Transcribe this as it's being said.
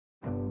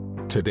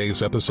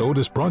Today's episode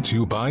is brought to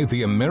you by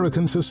the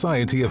American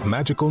Society of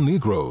Magical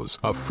Negroes,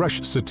 a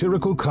fresh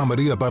satirical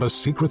comedy about a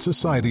secret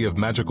society of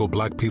magical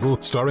black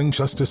people starring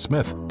Justice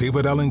Smith,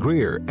 David Allen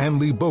Greer, Ann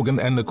Lee Bogan,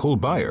 and Nicole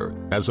Byer.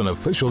 As an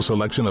official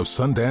selection of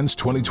Sundance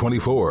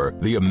 2024,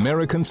 the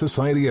American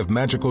Society of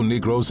Magical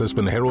Negroes has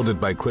been heralded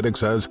by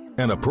critics as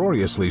an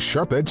uproariously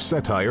sharp-edged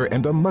satire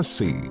and a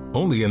must-see.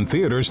 Only in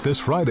theaters this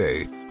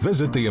Friday.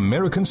 Visit the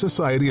American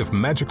Society of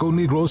Magical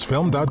Negroes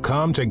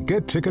Film.com to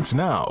get tickets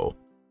now.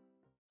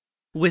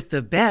 With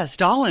the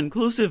best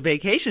all-inclusive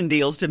vacation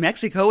deals to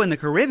Mexico and the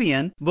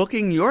Caribbean,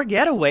 booking your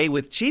getaway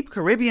with Cheap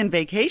Caribbean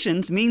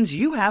Vacations means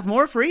you have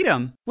more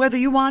freedom. Whether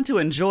you want to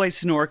enjoy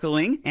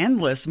snorkeling,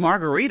 endless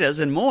margaritas,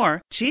 and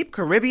more, Cheap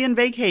Caribbean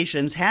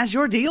Vacations has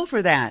your deal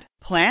for that.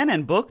 Plan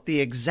and book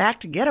the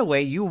exact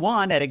getaway you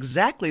want at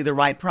exactly the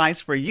right price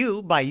for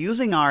you by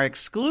using our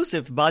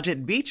exclusive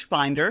budget beach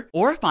finder,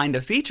 or find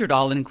a featured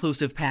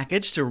all-inclusive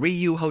package to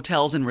Riu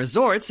Hotels and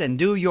Resorts and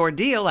do your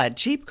deal at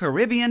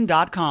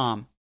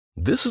cheapcaribbean.com.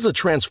 This is a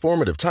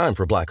transformative time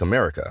for Black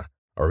America.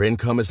 Our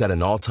income is at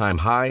an all-time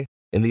high,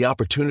 and the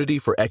opportunity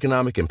for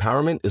economic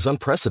empowerment is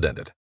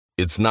unprecedented.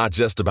 It's not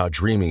just about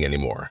dreaming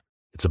anymore.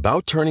 It's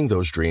about turning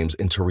those dreams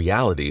into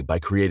reality by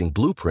creating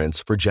blueprints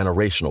for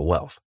generational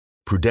wealth.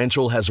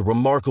 Prudential has a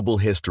remarkable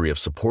history of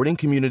supporting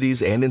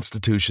communities and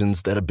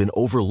institutions that have been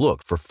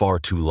overlooked for far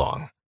too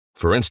long.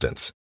 For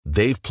instance,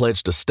 they've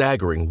pledged a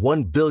staggering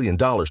 $1 billion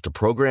to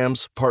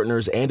programs,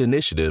 partners, and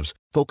initiatives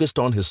focused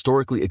on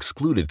historically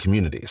excluded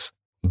communities.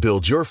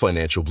 Build your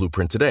financial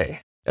blueprint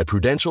today at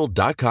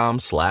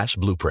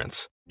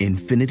prudential.com/blueprints.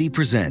 Infiniti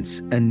presents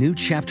a new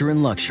chapter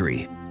in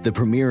luxury, the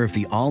premiere of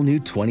the all-new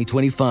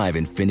 2025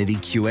 Infiniti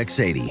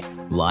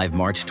QX80, live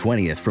March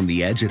 20th from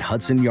the Edge at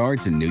Hudson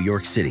Yards in New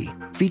York City,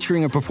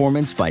 featuring a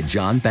performance by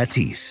John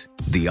Batiste.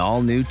 The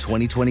all-new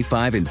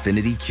 2025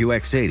 Infiniti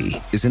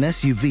QX80 is an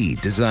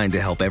SUV designed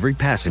to help every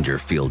passenger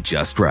feel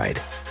just right.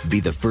 Be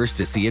the first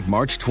to see it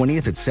March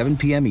 20th at 7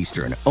 p.m.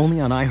 Eastern,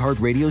 only on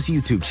iHeartRadio's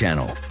YouTube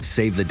channel.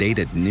 Save the date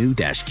at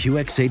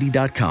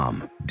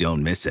new-QX80.com.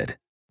 Don't miss it.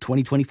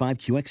 2025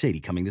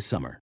 QX80 coming this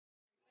summer.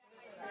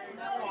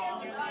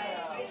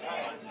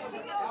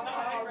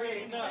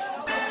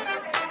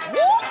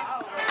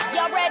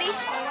 Y'all ready?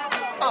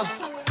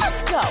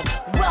 Let's go.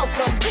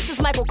 Welcome, this is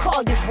Michael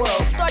Colliers'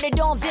 world. Started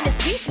on Venice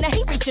Beach, now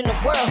he reaching the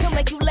world. He'll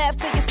make you laugh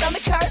till your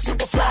stomach hurts.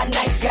 Super fly,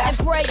 nice guy. And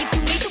pray if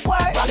you need the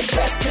word. Probably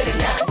dressed to the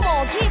nines. Come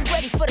on, get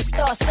ready for the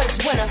Star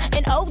Search winner.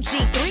 An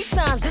OG 3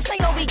 times, this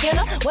ain't no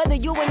beginner. Whether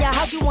you in your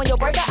house, you on your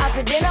burger, out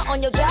to dinner,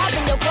 on your job,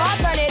 in your car,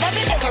 turn it up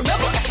and just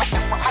remember.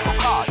 Michael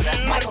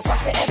Colliers. Michael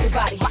talks to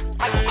everybody.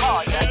 Michael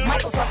Colliers.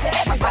 Michael talks to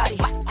everybody.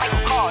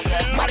 Michael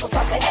Colliers. Michael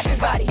talks to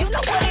everybody. You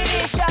know what it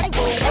is, shawty.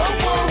 Woo,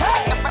 woo, woo,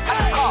 hey.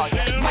 Michael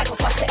Colliers. Michael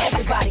talks to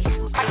everybody.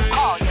 Michael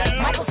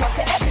Colliers. Michael talks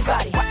to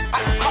everybody.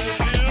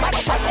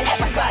 Michael talks to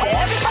everybody.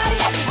 Everybody,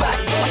 everybody.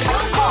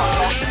 Michael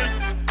Colliers.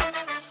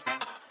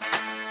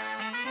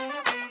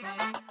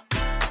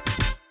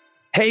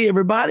 Hey,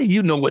 everybody,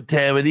 you know what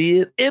time it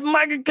is. It's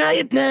Michael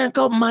Colliers time,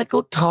 called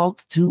Michael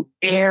Talks to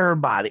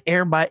Everybody.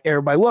 Everybody.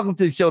 Welcome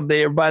to the show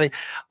today, everybody.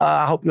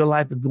 I hope your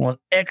life is going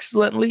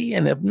excellently.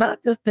 And if not,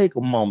 just take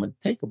a moment,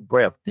 take a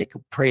breath, take a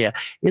prayer.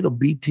 It'll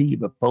be to you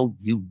before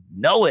you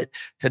know it.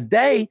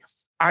 Today,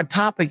 our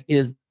topic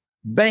is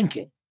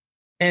banking.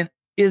 And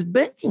is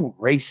banking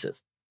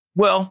racist?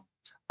 Well,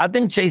 I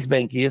think Chase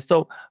Bank is.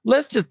 So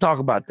let's just talk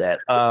about that.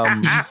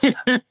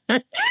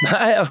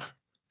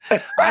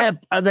 I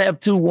have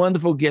two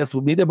wonderful guests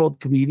with me. They're both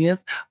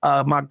comedians.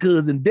 My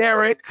cousin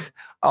Derrick,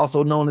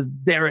 also known as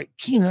Derrick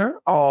Keener,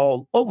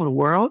 all over the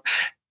world,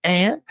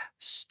 and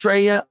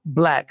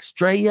Strayablack.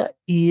 Straya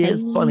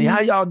is funny. How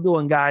y'all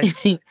doing, guys?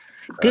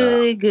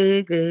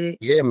 Good.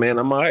 Yeah, man,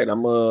 I'm all right.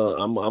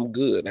 I'm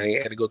good. I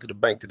ain't had to go to the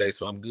bank today,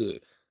 so I'm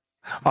good.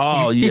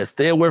 Oh, yeah.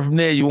 Stay away from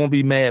there. You won't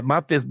be mad. My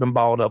fist been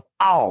balled up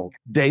all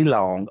day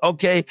long.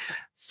 Okay.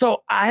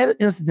 So I had an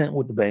incident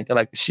with the bank I'd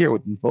like to share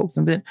with you folks,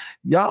 and then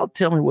y'all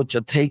tell me what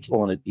your take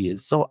on it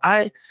is. So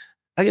I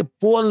get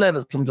 4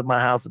 letters come to my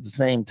house at the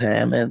same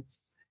time, and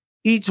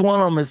each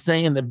one of them is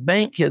saying the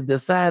bank has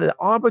decided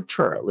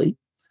arbitrarily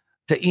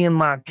to end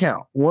my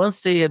account. One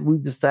said we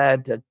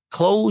decided to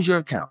close your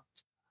account.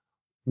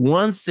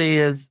 One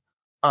says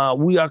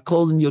we are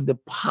closing your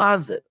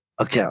deposit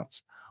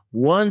accounts.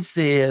 One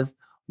says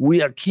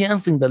we are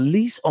canceling the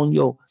lease on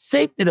your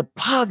safety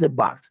deposit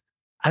box.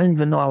 I didn't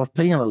even know I was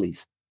paying a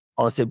lease.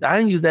 I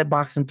didn't use that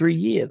box in 3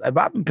 years. If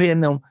I've been paying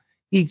them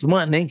each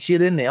month, ain't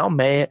shit in there, I'm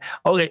mad.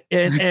 Okay,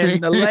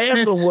 and the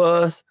last one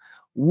was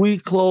we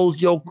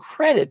closed your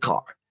credit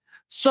card.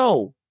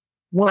 So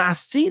when I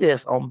see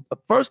this, I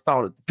first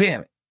thought it's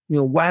panic. You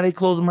know, why they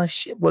closing my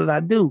shit? What did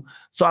I do?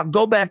 So I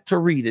go back to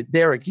read it.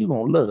 Derrick, you're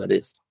going to love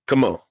this.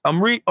 Come on.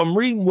 I'm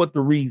reading what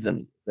the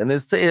reason is. And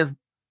it says,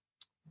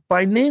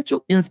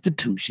 financial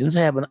institutions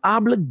have an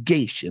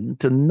obligation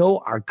to know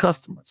our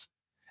customers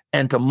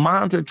and to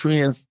monitor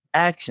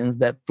transactions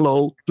that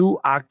flow through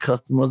our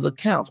customers'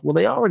 accounts. Well,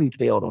 they already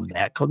failed on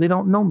that because they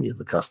don't know me as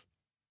a customer.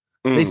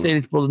 They say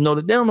they're supposed to know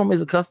that. They don't know me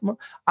as a customer.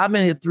 I've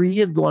been here 3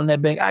 years going in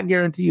that bank. I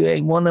guarantee you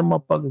ain't one of them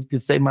motherfuckers can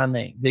say my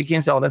name. They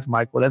can't say, oh, that's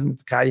Michael, that's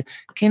Mr. Kaya.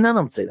 Can't none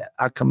of them say that.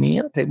 I come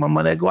in, I take my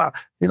money, I go out.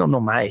 They don't know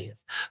my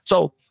ass.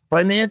 So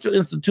financial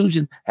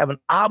institutions have an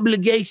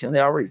obligation,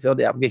 they already feel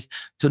the obligation,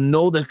 to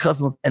know their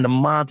customers and to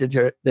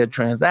monitor their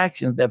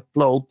transactions that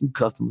flow through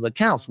customers'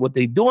 accounts. What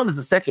they're doing is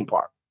the second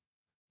part.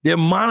 They're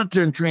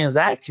monitoring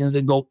transactions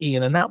that go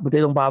in and out, but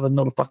they don't bother to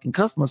know the fucking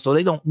customers, so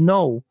they don't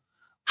know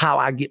how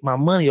I get my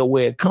money or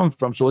where it comes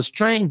from. So it's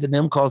strange to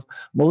them because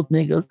most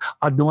niggas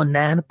are doing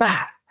 9 to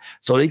 5.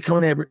 So they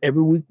come in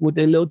every week with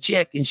their little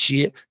check and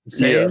shit.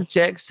 Same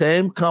check,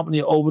 same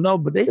company over and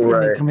over. But they see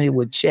me come in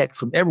with checks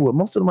from everywhere.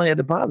 Most of the money I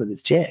deposit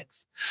is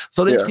checks.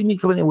 So they see me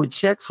coming in with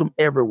checks from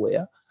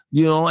everywhere,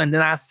 you know, and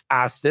then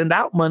I send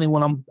out money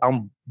when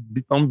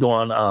I'm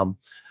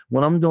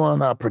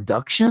doing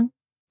production.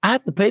 I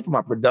have to pay for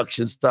my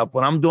production stuff.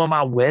 When I'm doing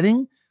my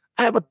wedding,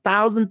 I have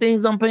 1,000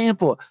 things I'm paying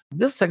for.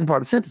 This is the second part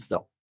of the sentence,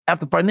 though.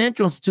 After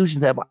financial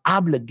institutions have an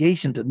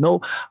obligation to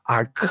know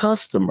our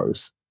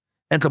customers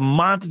and to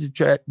monitor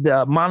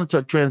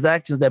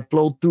transactions that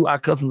flow through our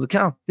customers'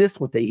 accounts, this is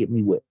what they hit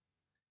me with.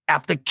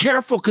 After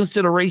careful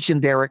consideration,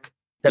 Derek,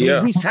 that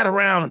means we sat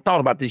around and thought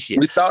about this shit.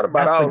 We thought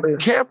about all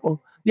this.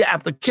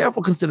 After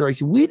careful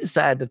consideration, we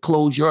decided to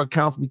close your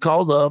accounts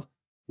because of,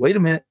 wait a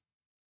minute,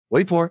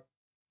 wait for it,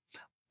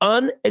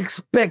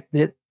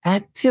 unexpected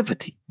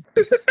activity.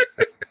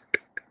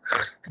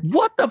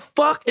 What the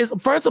fuck is,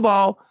 first of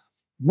all,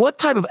 what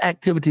type of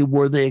activity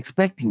were they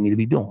expecting me to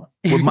be doing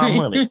with my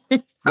money?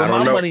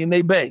 Money in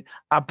their bank.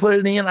 I put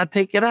it in, I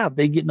take it out.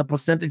 They getting a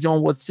percentage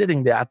on what's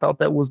sitting there. I thought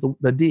that was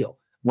the deal.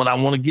 When I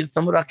want to get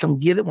some of it, I come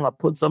get it. When I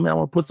put some in, I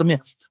want to put some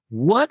in.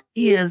 What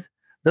is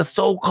the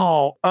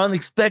so-called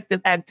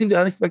unexpected activity?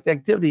 Unexpected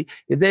activity,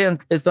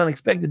 it's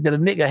unexpected that a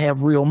nigga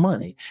have real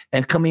money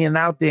and come in and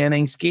out there and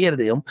ain't scared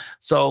of them.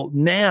 So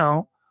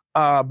now,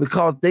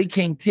 because they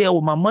can't tell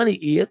what my money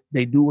is,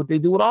 they do what they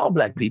do with all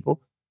black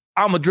people.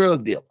 I'm a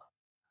drug dealer.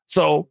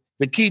 So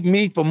to keep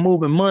me from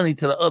moving money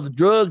to the other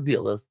drug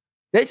dealers,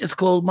 they just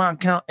close my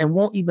account and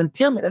won't even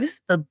tell me that. This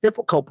is the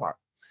difficult part.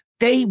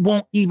 They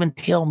won't even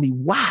tell me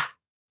why.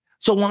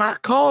 So when I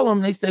call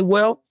them, they say,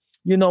 well,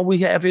 you know, we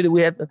have it,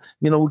 we had to,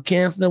 you know, we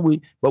cancel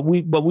it, but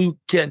we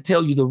can't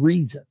tell you the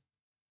reason.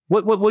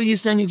 What are you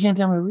saying? You can't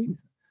tell me the reason?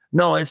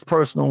 No, it's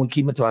personal. We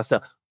keep it to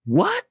ourselves.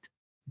 What?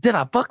 Did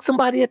I fuck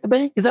somebody at the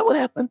bank? Is that what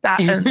happened?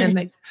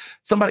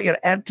 Somebody got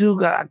an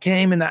attitude. I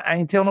came and I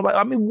ain't tell nobody.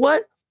 I mean,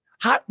 what?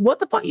 What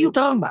the fuck are you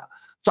talking about?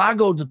 So I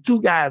go to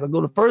 2 guys. I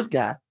go to the first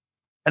guy.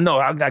 I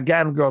got a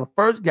guy and a girl. The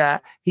first guy,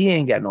 he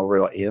ain't got no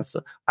real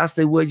answer. I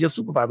say, where's your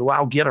supervisor? Well,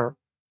 I'll get her.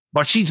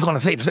 But she's going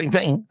to say the same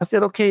thing. I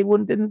said, okay, well,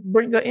 didn't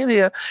bring her in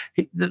here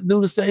to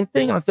do the same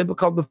thing. And I said,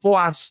 because before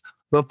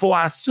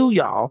I sue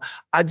y'all,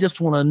 I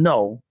just want to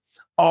know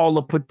all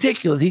the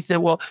particulars. He said,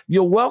 well,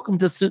 you're welcome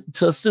to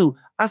sue.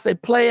 I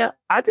said, player,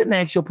 I didn't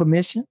ask your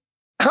permission.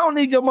 I don't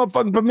need your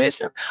motherfucking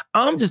permission.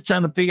 I'm just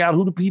trying to figure out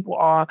who the people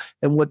are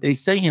and what they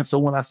saying. So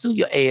when I sue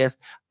your ass,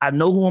 I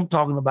know who I'm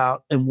talking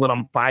about and what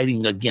I'm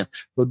fighting against.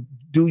 But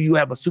do you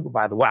have a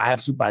supervisor? Well, I have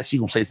a supervisor. She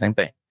gonna say the same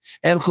thing.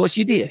 And of course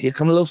she did. Here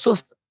come the little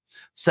sister.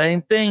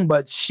 Same thing,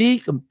 but she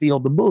can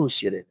feel the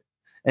bullshit in it.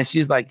 And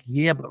she's like,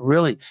 yeah, but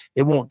really,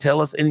 it won't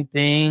tell us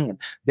anything. And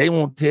they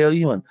won't tell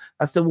you. And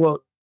I said,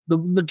 well,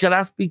 can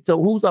I speak to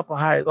who's up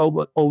higher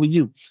over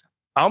you?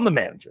 I'm the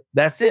manager.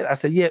 That's it. I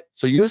said, yeah.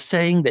 So you're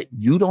saying that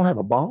you don't have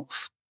a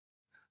boss?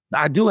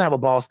 I do have a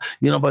boss,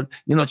 but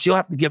she'll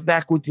have to get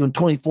back with you in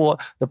 24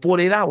 to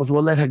 48 hours.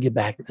 Well, let her get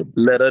back to me.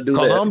 Let her do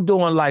that. Because I'm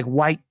doing like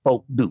white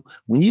folk do.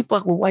 When you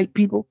fuck with white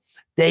people,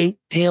 they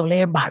tell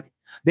everybody.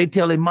 They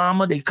tell their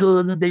mama, their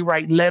cousins. They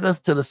write letters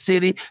to the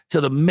city, to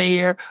the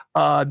mayor.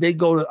 They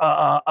go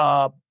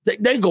to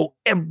they go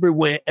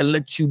everywhere and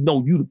let you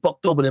know you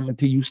fucked over them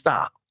until you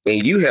stop.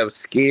 And you have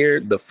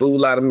scared the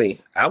fool out of me.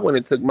 I went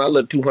and took my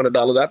little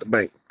 $200 out the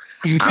bank.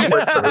 I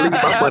wouldn't believe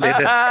my money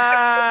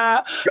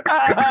now.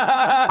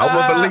 I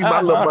wouldn't believe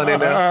my little money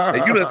now.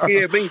 And you done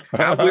scared me.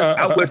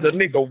 I wish a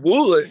nigga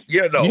would,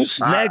 You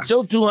snatched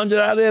your 200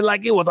 out of there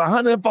like it was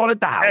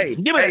 140,000. Hey,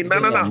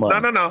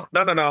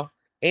 no.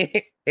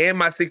 And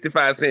my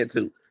 65 cents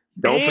too.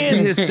 Don't forget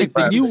his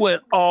 60. You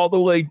went all the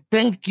way.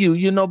 Thank you.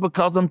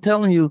 Because I'm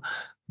telling you,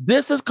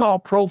 this is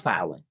called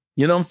profiling.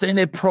 You know what I'm saying?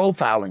 They're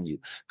profiling you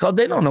because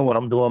they don't know what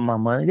I'm doing with my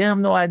money. They have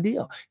no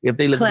idea. If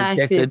they look at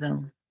the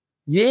classism.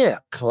 Yeah,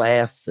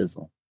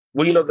 classism.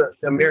 Well,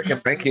 the American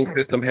banking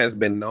system has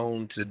been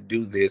known to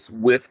do this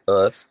with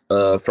us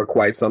for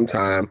quite some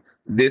time.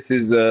 This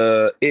is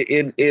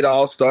it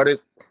all started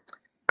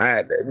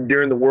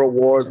during the World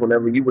Wars,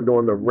 whenever you were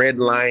doing the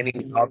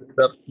redlining, all this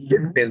stuff.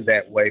 It's been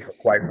that way for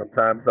quite some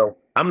time. So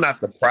I'm not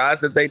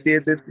surprised that they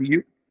did this to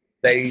you.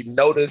 They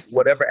noticed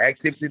whatever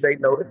activity they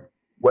noticed.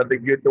 Whether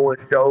you're doing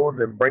shows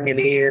and bringing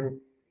in,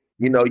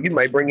 you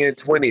might bring in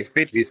 $20,000,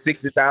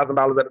 $50,000,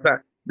 $60,000 at a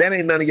time. That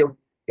ain't none of your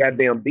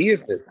goddamn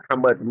business how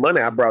much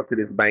money I brought to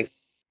this bank.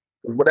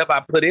 Whatever I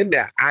put in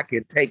there, I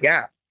can take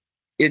out.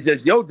 It's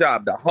just your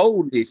job to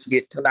hold this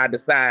shit till I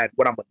decide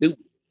what I'm going to do.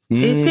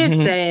 It's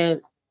just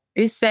sad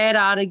It's sad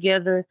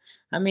altogether.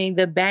 I mean,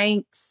 the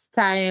banks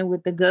tie in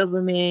with the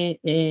government,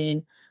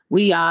 and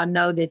we all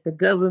know that the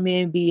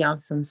government be on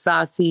some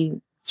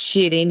saucy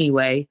shit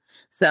anyway.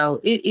 So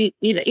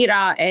it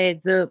all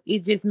adds up.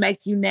 It just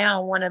makes you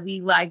now want to be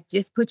like,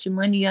 just put your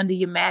money under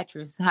your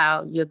mattress,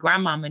 how your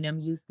grandmama and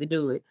them used to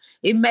do it.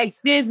 It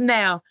makes sense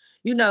now.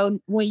 You know,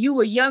 when you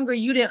were younger,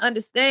 you didn't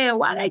understand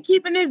why they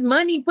keeping this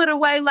money put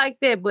away like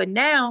that. But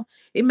now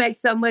it makes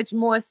so much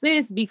more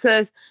sense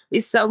because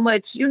it's so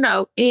much, you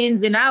know,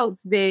 ins and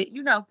outs that,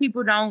 you know,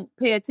 people don't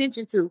pay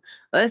attention to.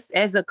 Us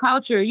as a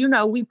culture, you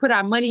know, we put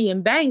our money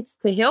in banks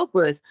to help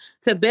us,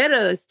 to better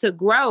us, to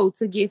grow,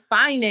 to get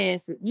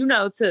finance, you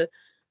know, to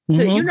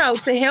you know,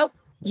 to help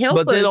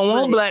but us.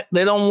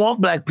 They don't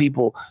want black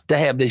people to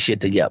have this shit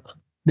together.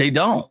 They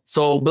don't.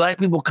 So black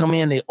people come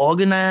in, they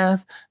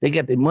organize, they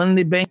get their money in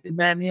the bank, they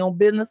mind their own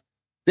business.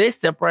 They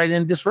step right in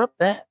and disrupt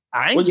that.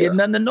 I ain't getting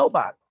nothing to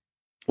nobody.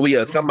 Well,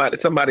 yeah,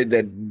 somebody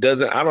that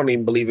doesn't, I don't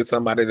even believe it's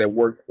somebody that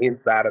works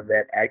inside of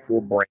that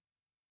actual brand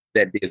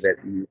that did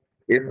that to you.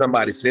 It's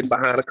somebody sitting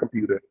behind a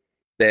computer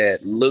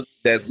that's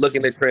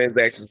looking at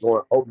transactions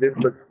going, oh, this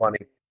looks funny.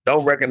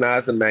 Don't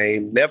recognize the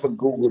name, never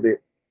Googled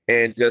it,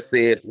 and just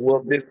said,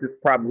 well, this is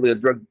probably a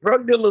drug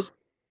dealers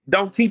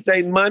don't keep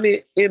their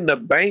money in the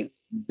bank,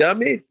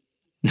 dummy.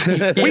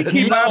 We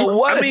keep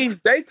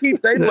they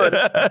keep their money.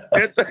 I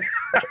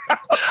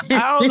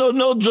don't know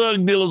no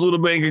drug dealers with a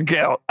bank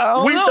account.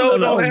 We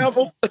don't have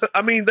them.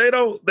 I mean, they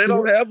don't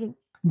have them.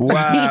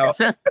 Wow.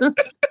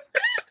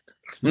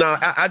 No,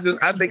 I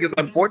think it's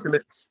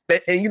unfortunate.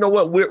 And you know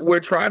what? We're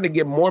trying to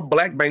get more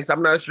black banks.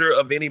 I'm not sure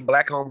of any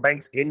black-owned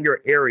banks in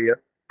your area.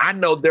 I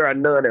know there are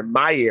none in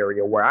my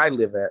area where I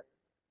live at.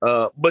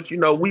 But you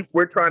know,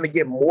 we're trying to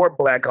get more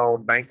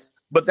black-owned banks,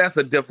 but that's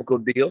a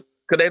difficult deal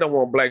because they don't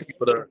want black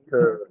people to.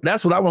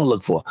 That's what I want to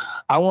look for.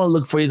 I want to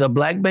look for either a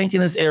black bank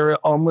in this area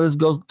or let's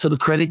go to the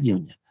credit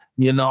union.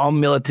 You know, I'm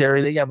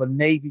military. They have a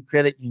Navy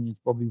credit union.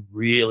 It's going to be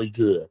really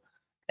good.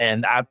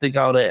 And I think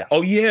all that.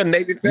 Oh, yeah,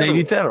 Navy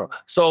Federal.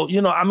 So,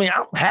 you know, I mean,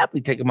 I'm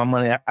happily taking my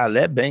money out of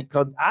that bank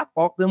because I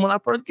fought them when I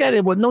first got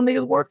it, but no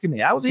niggas working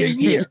there. I was here a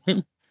year.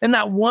 And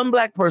not one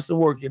black person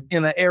working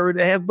in an area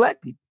that has black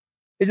people.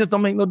 It just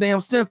don't make no damn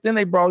sense. Then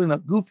they brought in a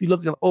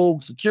goofy-looking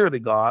old security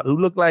guard who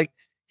looked like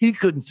he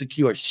couldn't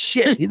secure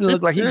shit. He didn't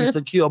look like he could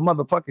secure a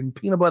motherfucking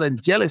peanut butter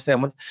and jelly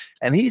sandwich.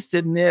 And he's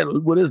sitting there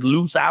with his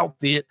loose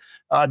outfit,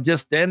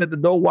 just standing at the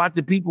door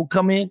watching people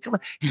come in.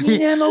 He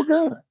ain't had no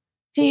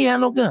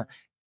gun.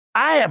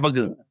 I have a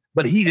gun,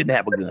 but he didn't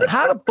have a gun.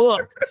 How the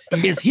fuck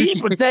is he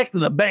protecting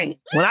the bank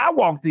when I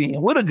walked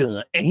in with a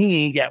gun and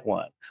he ain't got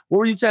one? What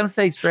were you trying to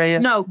say, Straya?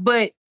 No,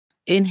 but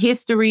in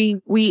history,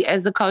 we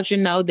as a culture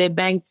know that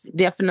banks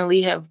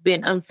definitely have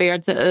been unfair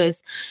to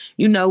us.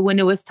 You know, when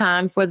it was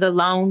time for the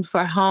loans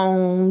for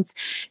homes,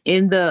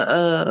 in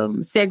the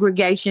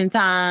segregation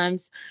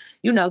times,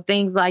 you know,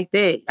 things like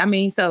that. I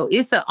mean, so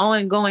it's an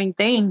ongoing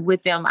thing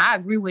with them. I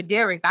agree with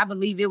Derrick. I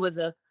believe it was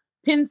a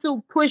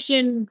pencil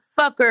pushing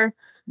fucker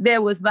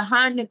that was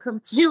behind the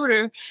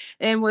computer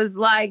and was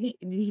like,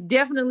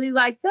 definitely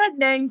like, that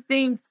name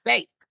seems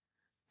fake.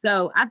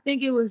 So I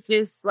think it was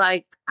just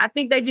like, I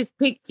think they just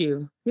picked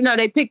you. You know,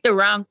 they picked the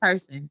wrong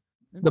person.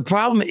 The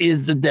problem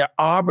is that they're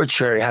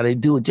arbitrary how they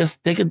do it.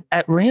 Just take it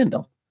at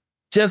random.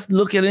 Just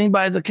look at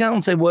anybody's account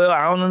and say, well,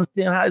 I don't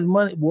understand how his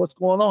money, what's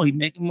going on? He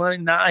making money?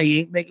 Nah, he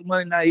ain't making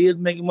money. Nah, he is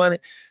making money.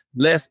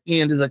 Let's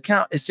end his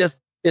account. It's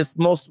the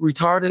most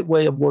retarded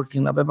way of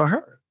working I've ever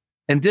heard.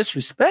 And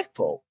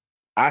disrespectful.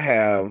 I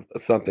have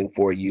something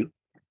for you.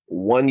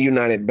 One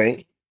United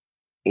Bank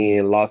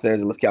in Los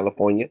Angeles,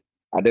 California,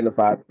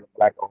 identified as a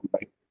black-owned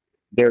bank.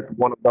 There's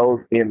one of those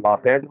in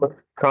Los Angeles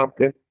and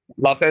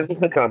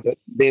Compton.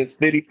 Then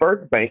City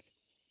First Bank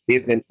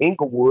is in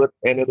Inglewood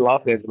and in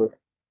Los Angeles.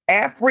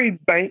 Afri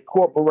Bank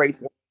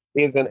Corporation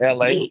is in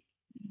LA.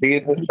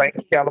 Business Bank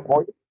of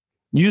California.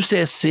 You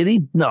said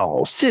City?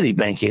 No, City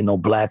Bank ain't no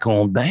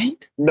black-owned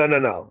bank.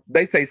 No.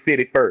 They say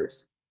City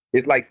First.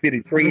 It's like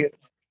City Trend.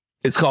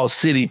 It's called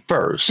City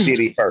First.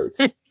 City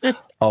First.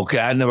 Okay,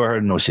 I never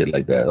heard no shit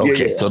like that.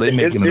 Okay, so they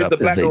making it up as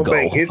they go.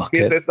 Bank.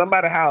 It's at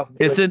somebody's house.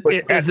 It's in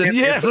this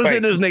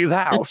nigga's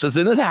house. It's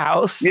in his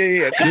house.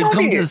 Yeah. Come on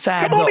in.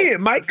 Come on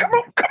in, Mike. Come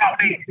on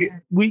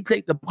in. We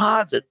take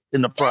deposit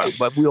in the front,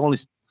 but we only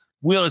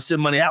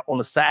send money out on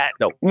the side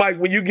though. Mike,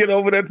 when you get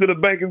over there to the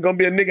bank, it's gonna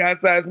be a nigga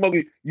outside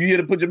smoking. You here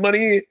to put your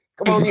money in?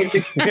 Come on in.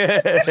 Hey,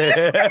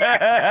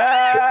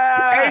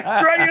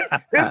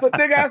 Straya, it's a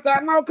nigga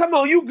outside. No, come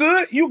on, you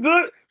good?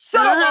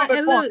 Shut up on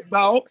the phone,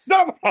 dog.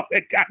 Shut up on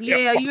that goddamn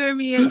Yeah, phone. you hear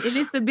me? And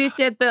it's a bitch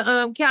at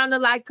the counter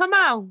like, come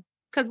on,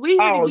 because we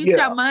here to get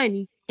your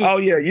money. Oh,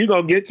 yeah, you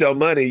going to get your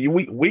money.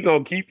 We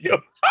going to keep your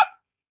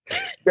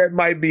That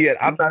might be it.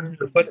 I'm not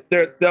sure, but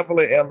there's several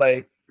in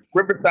L.A.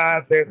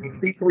 Riverside, there's a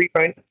C3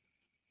 Bank,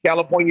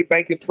 California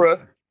Bank and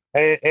Trust,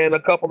 and a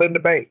couple in the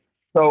bank.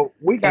 So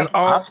we got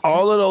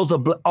all of those are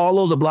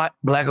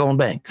black-owned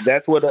banks.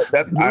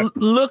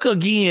 Look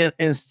again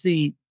and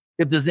see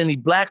if there's any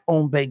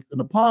black-owned banks in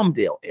the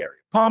Palmdale area,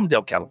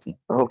 Palmdale, California.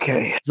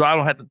 Okay. So I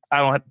don't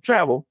have to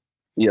travel.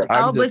 Yeah.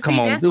 Oh, but see,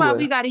 that's why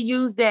we got to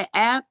use that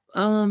app,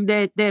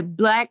 that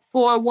Black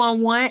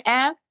 411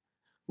 app.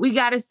 We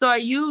got to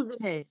start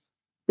using it.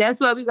 That's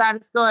what we got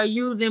to start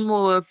using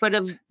more for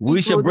the.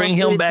 We should bring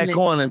him back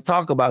on and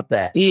talk about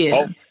that.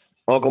 Yeah.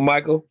 Oh, Uncle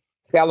Michael,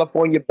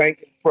 California Bank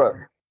and Trust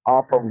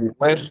off of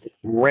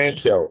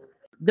Rancho.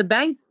 The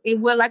banks,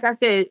 well, like I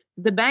said,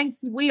 the banks,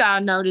 we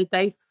all know that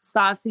they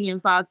saucy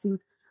and faulty.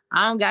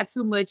 I don't got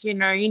too much in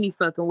there any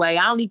fucking way.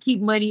 I only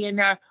keep money in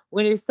there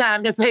when it's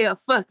time to pay a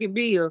fucking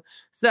bill.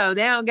 So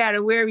they don't got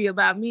to worry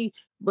about me.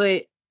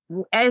 But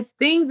as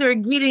things are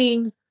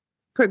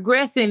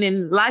progressing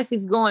and life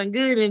is going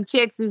good and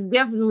checks is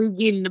definitely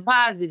getting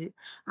deposited,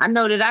 I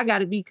know that I got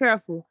to be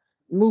careful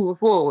moving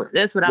forward.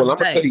 That's what I'm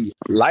saying.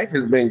 Life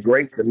has been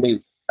great to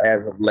me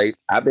as of late.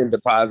 I've been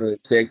depositing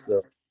checks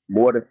of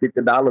more than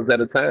 $50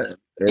 at a time.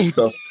 And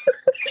so,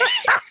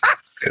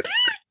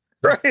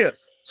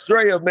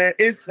 straight up, man,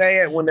 it's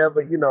sad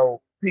whenever,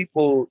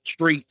 people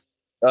treat,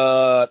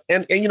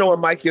 and you know what,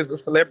 Mike is a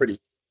celebrity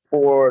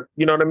for,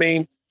 you know what I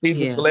mean?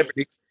 He's a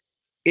celebrity.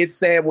 It's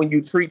sad when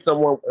you treat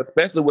someone,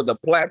 especially with a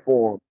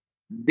platform,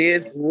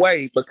 this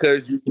way,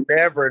 because you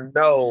never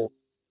know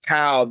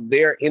how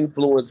their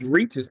influence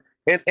reaches.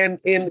 And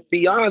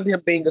beyond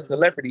him being a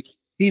celebrity,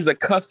 he's a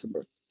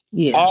customer.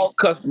 Yeah. All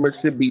customers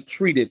should be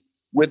treated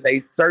with a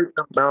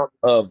certain amount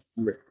of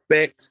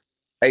respect,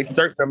 a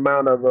certain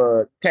amount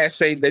of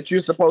cachet that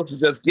you're supposed to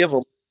just give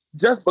them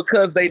just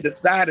because they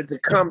decided to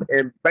come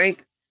and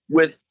bank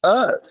with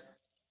us.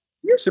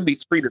 You should be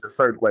treated a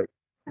certain way.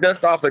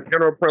 Just off the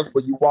general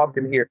principle, you walked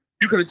in here,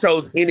 you could have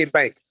chose any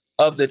bank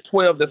of the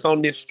 12 that's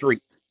on this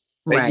street.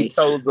 And you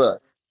chose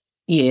us.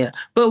 Yeah.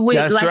 But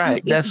that's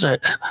right. That's right.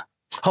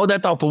 Hold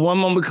that thought for one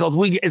moment, because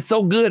it's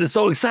so good, it's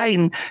so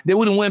exciting that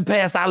we done went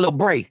past our little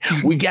break.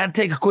 We got to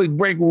take a quick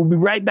break. We'll be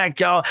right back,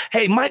 y'all.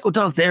 Hey, Michael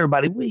talks to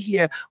everybody. We're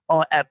here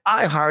at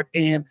iHeart,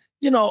 and,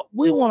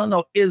 we want to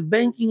know, is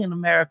banking in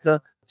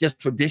America just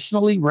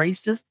traditionally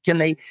racist? Can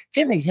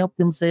they help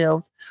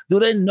themselves? Do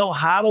they know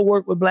how to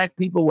work with Black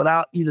people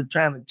without either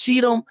trying to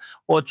cheat them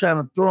or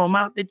trying to throw them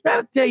out? They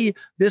try to tell you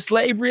this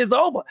slavery is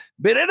over,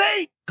 but it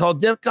ain't,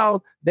 just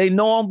because they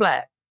know I'm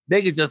Black.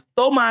 They could just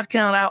throw my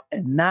account out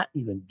and not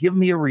even give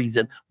me a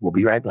reason. We'll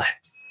be right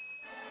back.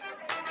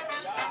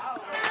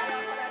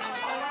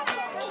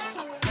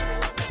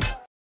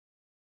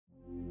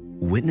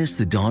 Witness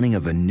the dawning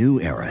of a new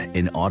era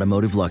in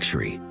automotive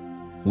luxury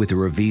with a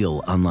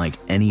reveal unlike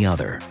any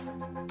other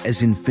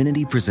as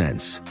Infiniti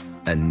presents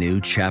a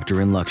new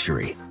chapter in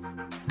luxury,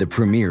 the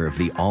premiere of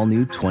the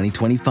all-new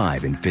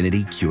 2025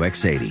 Infiniti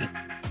QX80.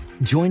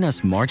 Join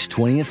us March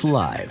 20th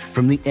live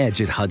from the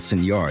Edge at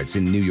Hudson Yards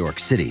in New York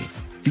City,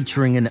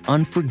 featuring an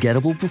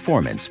unforgettable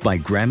performance by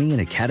Grammy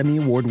and Academy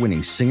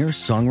Award-winning singer,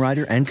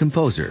 songwriter, and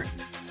composer,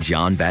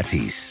 Jon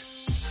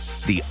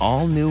Batiste. The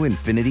all-new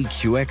Infiniti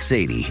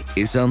QX80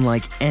 is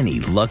unlike any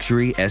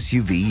luxury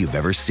SUV you've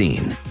ever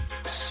seen.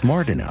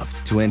 Smart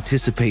enough to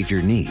anticipate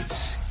your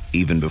needs,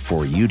 even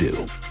before you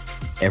do.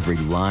 Every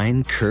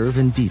line, curve,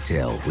 and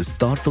detail was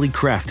thoughtfully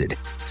crafted,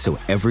 so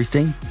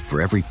everything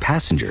for every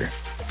passenger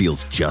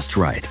feels just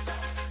right.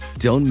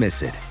 Don't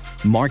miss it.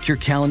 Mark your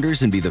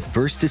calendars and be the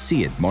first to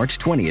see it March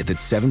 20th at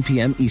 7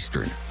 p.m.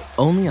 Eastern,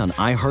 only on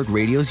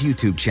iHeartRadio's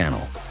YouTube channel.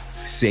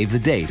 Save the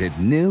date at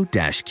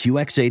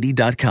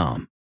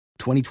new-QX80.com.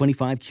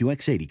 2025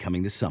 QX80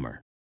 coming this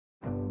summer.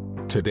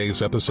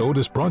 Today's episode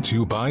is brought to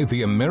you by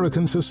the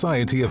American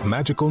Society of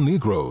Magical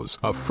Negroes,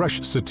 a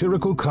fresh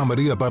satirical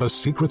comedy about a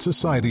secret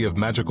society of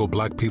magical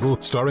Black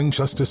people starring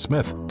Justice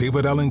Smith,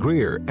 David Allen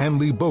Greer, Ann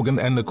Lee Bogan,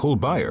 and Nicole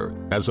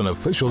Byer. As an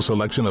official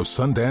selection of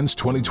Sundance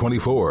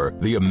 2024,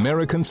 the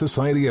American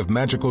Society of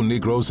Magical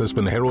Negroes has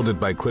been heralded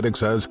by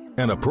critics as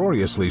an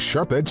uproariously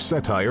sharp-edged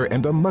satire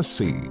and a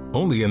must-see.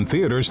 Only in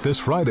theaters this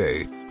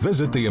Friday.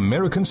 Visit the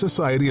American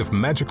Society of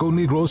Magical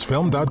Negroes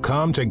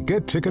Film.com to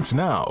get tickets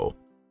now.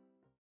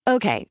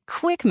 Okay,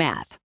 quick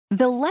math.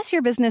 The less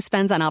your business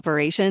spends on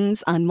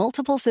operations, on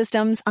multiple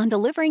systems, on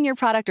delivering your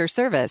product or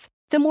service,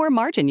 the more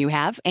margin you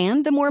have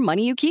and the more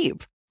money you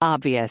keep.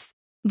 Obvious.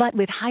 But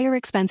with higher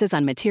expenses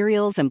on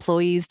materials,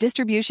 employees,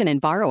 distribution, and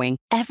borrowing,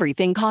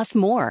 everything costs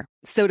more.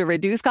 So to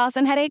reduce costs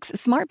and headaches,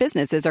 smart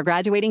businesses are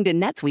graduating to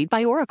NetSuite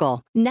by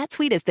Oracle.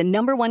 NetSuite is the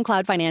 #1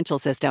 cloud financial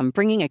system,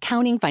 bringing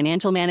accounting,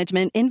 financial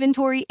management,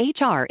 inventory,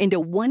 HR into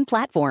one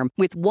platform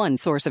with one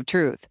source of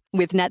truth.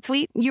 With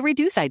NetSuite, you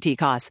reduce IT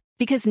costs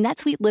because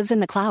NetSuite lives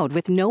in the cloud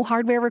with no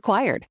hardware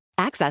required,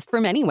 accessed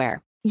from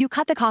anywhere. You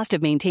cut the cost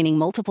of maintaining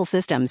multiple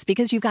systems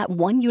because you've got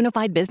one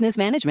unified business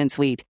management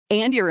suite.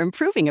 And you're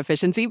improving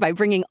efficiency by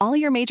bringing all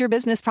your major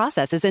business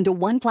processes into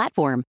one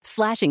platform,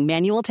 slashing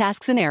manual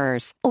tasks and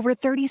errors. Over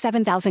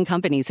 37,000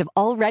 companies have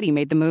already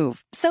made the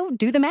move. So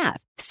do the math.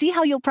 See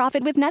how you'll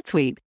profit with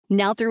NetSuite.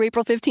 Now through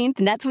April 15th,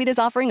 NetSuite is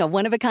offering a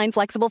one-of-a-kind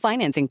flexible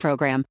financing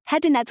program.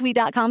 Head to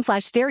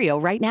netsuite.com/stereo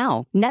right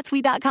now.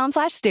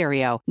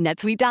 netsuite.com/stereo.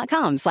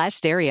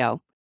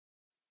 netsuite.com/stereo.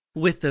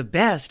 With the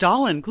best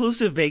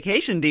all-inclusive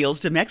vacation deals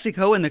to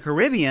Mexico and the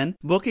Caribbean,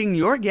 booking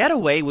your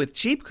getaway with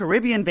Cheap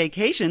Caribbean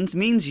Vacations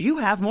means you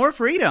have more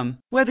freedom.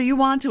 Whether you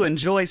want to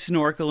enjoy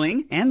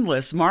snorkeling,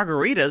 endless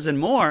margaritas, and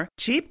more,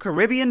 Cheap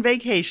Caribbean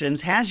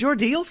Vacations has your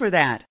deal for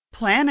that.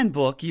 Plan and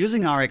book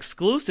using our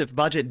exclusive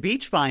budget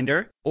beach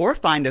finder, or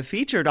find a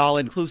featured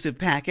all-inclusive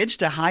package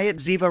to Hyatt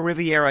Ziva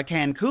Riviera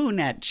Cancun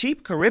at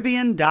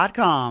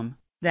cheapcaribbean.com.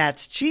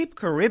 That's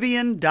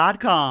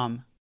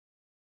cheapcaribbean.com.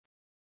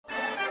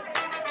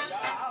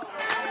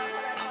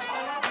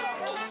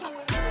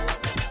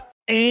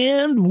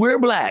 And we're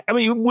black.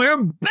 We're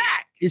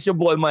back. It's your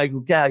boy,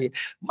 Michael Callion.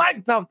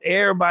 Mike talked to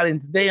everybody, and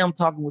today I'm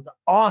talking with the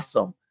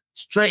awesome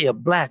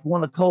Strayablack,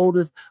 one of the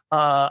coldest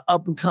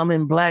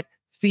up-and-coming black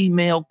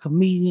female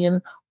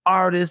comedian,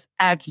 artists,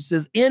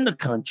 actresses in the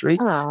country.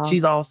 Aww.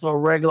 She's also a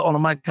regular on the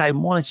Mike Callion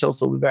Morning Show,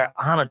 so we're very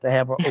honored to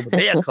have her over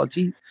there because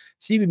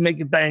she be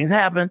making things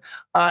happen.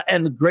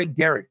 And the great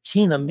Derrick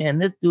Keener, man,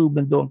 this dude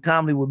been doing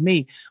comedy with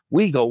me.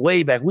 We go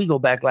way back. We go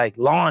back like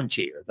lawn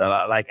chairs,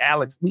 like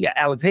Alex. We got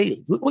Alex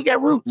Hayes. We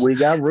got roots.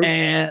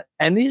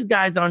 And these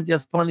guys aren't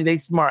just funny. They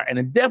smart, and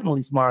they're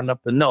definitely smart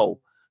enough to know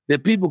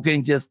that people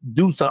can just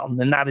do something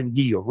and not even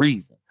give you a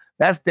reason.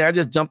 That's there. I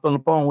just jumped on the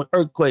phone with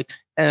Earthquake,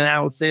 and I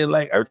would say,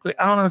 like, Earthquake,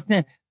 I don't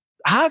understand.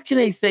 How can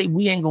they say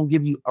we ain't going to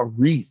give you a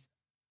reason?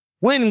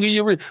 We ain't going to give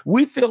you a reason.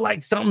 We feel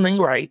like something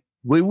ain't right.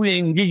 We ain't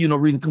going to give you no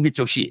reason to come get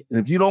your shit. And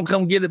if you don't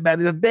come get it by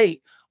this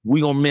date,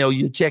 we going to mail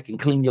you a check and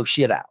clean your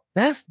shit out.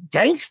 That's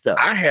gangster.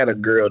 I had a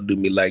girl do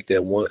me like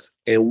that once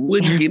and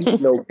wouldn't give me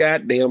no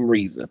goddamn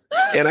reason.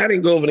 And I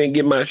didn't go over there and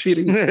get my shit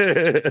either.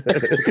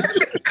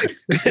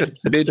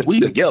 Bitch, we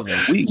together.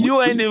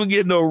 You ain't even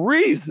get no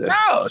reason.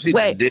 No, she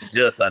said, this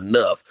just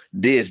enough.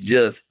 This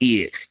just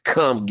it.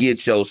 Come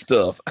get your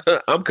stuff.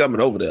 I'm coming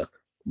over there.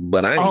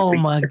 But I ain't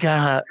leaving. My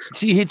God.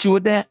 She hit you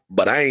with that?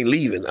 But I ain't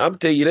leaving. I'm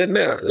telling you that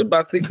now. It's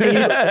about 16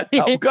 years.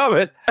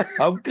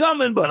 I'm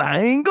coming, but I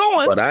ain't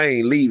going. But I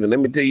ain't leaving. Let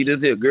me tell you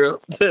this here,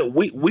 girl.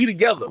 we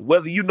together,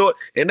 whether you know it.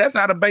 And that's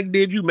how the bank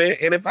did you, man.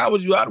 And if I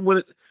was you, I'd win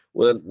it.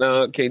 Well,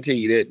 no, I can't tell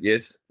you that.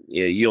 Yes.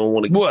 Yeah, you don't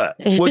want to. What?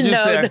 Would you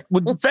say?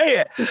 Say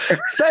it.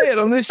 Say it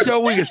on this show.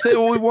 We can say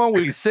what we want.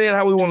 We can say it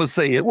how we want to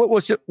say it.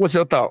 What's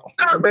your thought?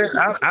 Nah, man,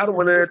 I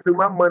went there and threw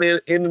my money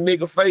in the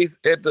nigga face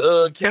at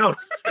the counter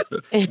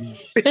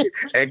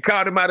and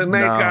called him out his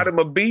name, called him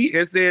a B,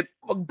 and said,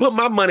 "Put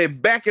my money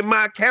back in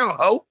my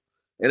account, ho."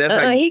 And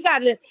that's he got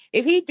to.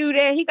 If he do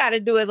that, he got to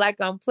do it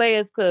like on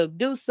Players Club.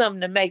 Do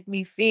something to make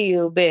me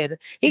feel better.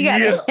 He got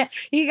to.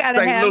 He got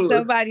to have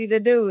somebody to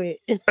do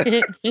it.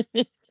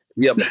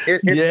 Yeah, but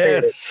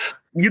yes.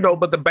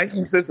 But the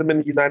banking system in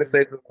the United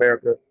States of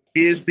America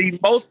is the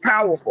most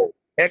powerful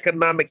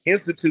economic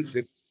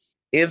institution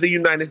in the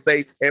United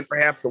States and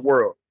perhaps the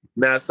world.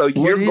 Now, so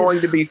you're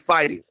going to be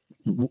fighting.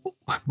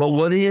 But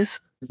what is?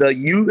 The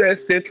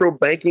U.S. central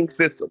banking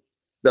system,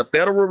 the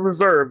Federal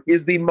Reserve,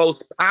 is the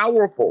most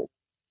powerful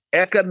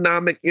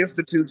economic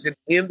institution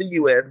in the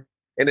U.S.,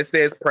 and it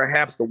says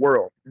perhaps the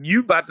world.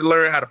 You about to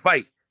learn how to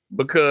fight.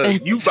 Because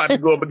you about to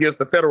go up against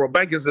the federal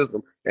banking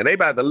system and they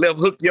about to left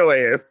hook your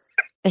ass.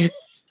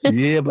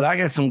 Yeah, but I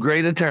got some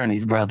great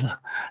attorneys, brother.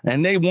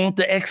 And they want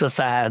to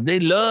exercise. They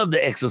love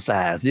to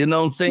exercise. You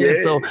know what I'm saying?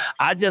 Yeah. So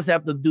I just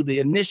have to do the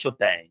initial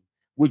thing,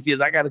 which is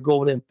I got to go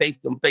over there and face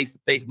them face to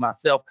face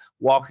myself,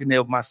 walk in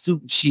there with my suit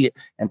and shit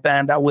and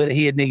find out where the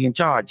head nigga in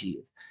charge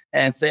is.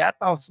 And say, I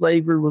thought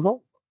slavery was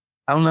over.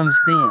 I don't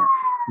understand.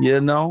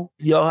 Y'all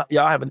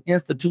have an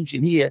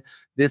institution here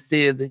that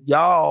says that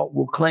y'all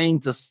will claim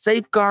to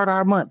safeguard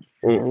our money.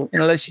 Mm-hmm.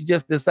 Unless you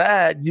just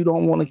decide you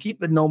don't want to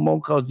keep it no more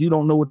because you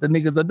don't know what the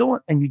niggas are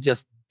doing and you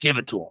just give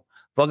it to them.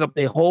 Fuck up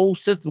their whole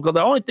system. Because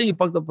the only thing it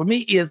fucked up for me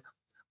is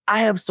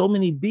I have so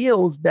many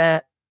bills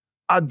that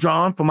are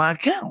drawn from my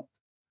account.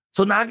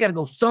 So now I got to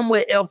go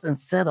somewhere else and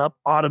set up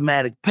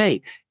automatic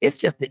pay. It's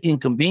just the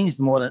inconvenience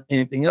more than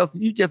anything else.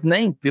 You just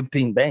named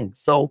 15 banks.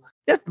 So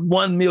that's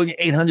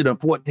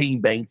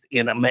 1,814 banks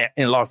in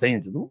Los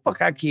Angeles. Who the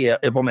fuck I care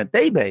if I'm at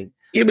their bank?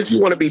 Yeah, but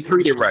you want to be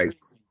treated right.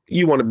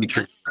 You want to be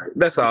treated right.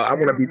 That's all. I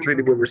want to be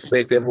treated with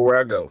respect everywhere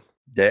I go.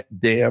 That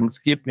damn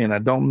skipping. I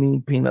don't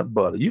mean peanut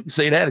butter. You can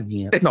say that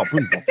again. No,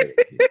 please don't say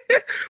that.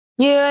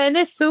 Yeah, and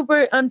it's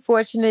super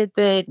unfortunate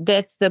that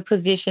that's the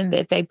position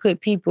that they put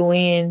people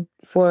in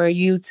for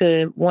you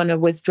to want to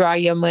withdraw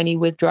your money,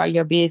 withdraw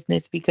your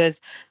business because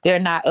they're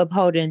not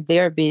upholding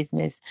their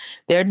business.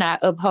 They're not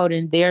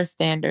upholding their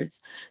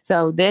standards.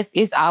 So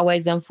it's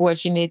always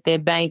unfortunate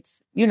that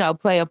banks,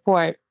 play a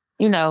part,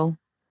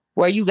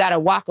 where you got to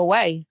walk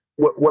away.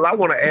 Well, I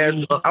want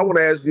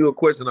to ask you a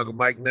question, Uncle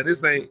Mike. Now,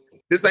 this ain't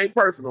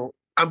personal.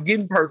 I'm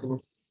getting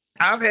personal.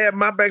 I've had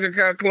my bank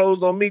account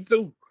closed on me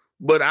too.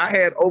 But I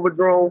had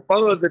overdrawn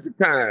funds at the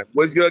time.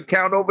 Was your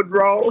account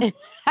overdrawn? Yeah,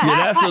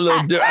 that's a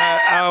little different.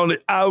 I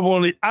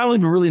don't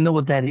even really know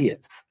what that is.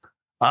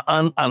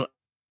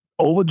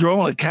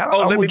 Overdrawn account.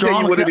 Oh, let me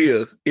tell you what it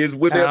is. Is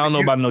whenever I don't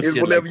know about no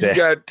shit whenever like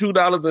that. You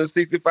got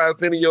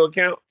 $2.65 in your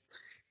account,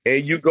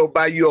 and you go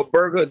buy you a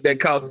burger that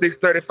costs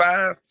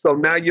 $6.35. So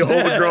now you're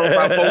overdrawn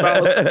by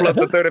 $4 plus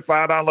the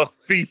 $35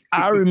 fee.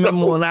 I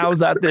remember when I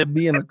was out there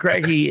being a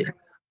crackhead,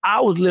 I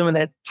was living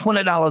at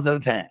 $20 at a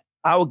time.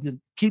 I would just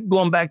keep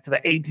going back to the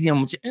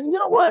ATM machine. And you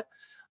know what?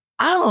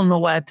 I don't know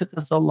why it took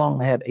us so long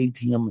to have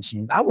ATM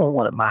machines. I want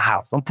one at my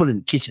house. I'm put it in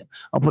the kitchen.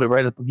 I'll put it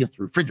right up against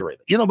the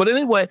refrigerator. But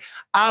anyway,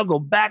 I'll go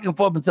back and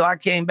forth until I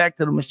came back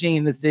to the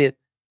machine that said,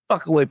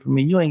 fuck away from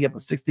me. You ain't getting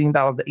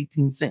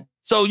 $16.18.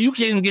 So you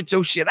can't even get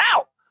your shit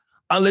out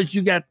unless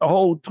you got the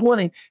whole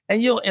 20.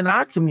 And in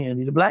our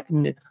community, the black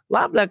community, a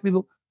lot of black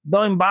people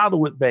don't even bother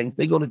with banks.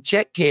 They go to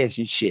check cash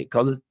and shit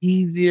because it's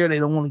easier. They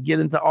don't want to get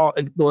into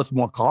though it's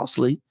more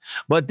costly,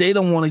 but they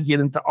don't want to get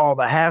into all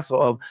the hassle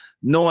of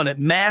knowing that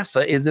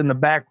Massa is in the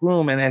back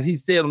room. And as he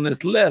said on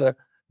this letter,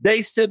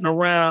 they sitting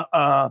around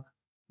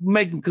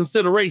making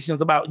considerations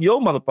about your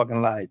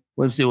motherfucking life.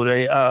 Let's see what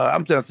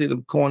I'm trying to see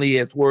them corny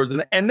ass words.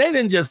 And they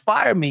didn't just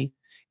fire me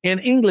in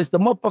English. The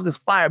motherfuckers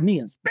fired me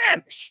in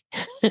Spanish.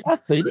 I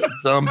say these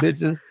some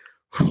bitches.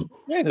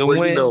 They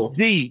went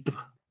deep.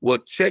 Well,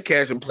 check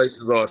cashing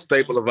places are a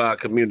staple of our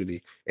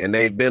community, and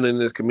they've been in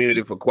this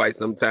community for quite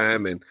some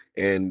time.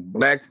 And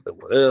black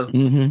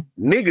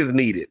niggas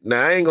need it.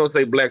 Now I ain't gonna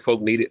say black folk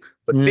need it,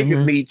 but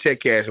niggas need check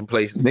cashing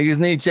places. Niggas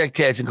need check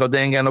cashing because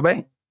they ain't got no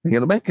bank. They ain't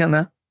got no bank account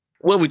now.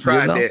 Well, we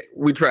tried that.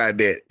 We tried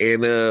that,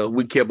 and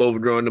we kept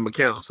overdrawing them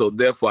accounts. So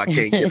therefore, I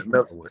can't get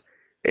another one.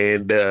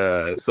 And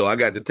so I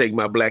got to take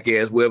my black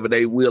ass wherever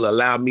they will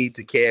allow me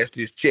to cash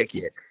this check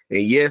yet.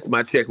 And yes,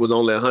 my check was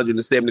only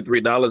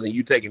 $173 and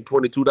you taking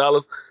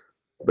 $22.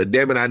 But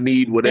damn it, I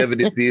need whatever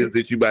this is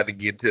that you about to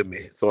get to me.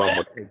 So I'm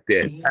going to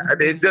take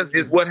that.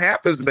 It's what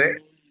happens, man.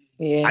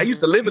 Yeah. I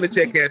used to live in a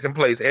check cashing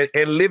place and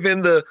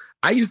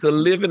I used to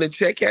live in the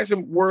check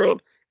cashing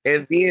world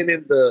and then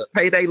in the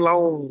payday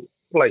loan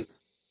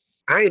place.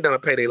 I ain't done a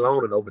payday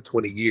loan in over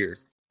 20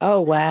 years.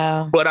 Oh,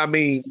 wow. But I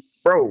mean,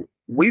 bro,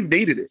 we've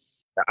needed it.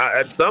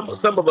 Some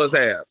of us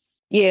have.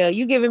 Yeah,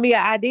 you giving me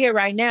an idea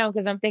right now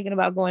because I'm thinking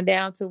about going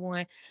down to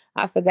one.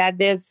 I forgot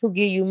that's who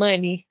give you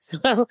money.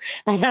 So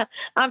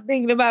I'm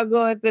thinking about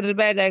going to the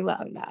payday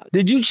loan now.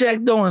 Did you check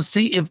though and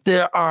see if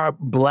there are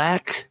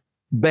black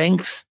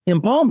banks in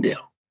Palmdale?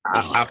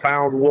 I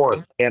found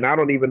one, and I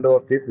don't even know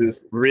if this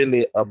is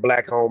really a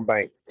black-owned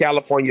bank.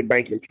 California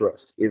Bank and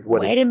Trust is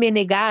what. Wait a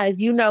minute, guys.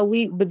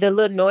 But the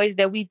little noise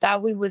that we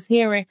thought we was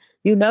hearing,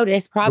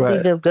 that's probably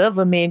the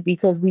government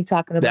because we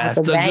talking about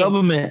the banks.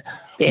 Government.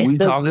 We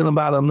talking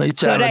about them. They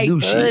trying to do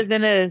shit.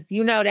 Us.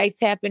 They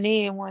tapping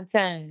in one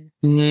time.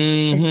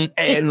 Mm-hmm.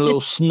 Adding a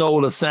little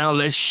snow to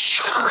sound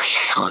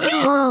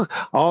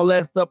all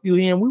that stuff you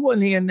hearing. We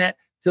wasn't hearing that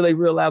till they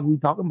realized we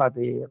talking about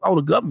the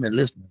government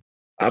listening.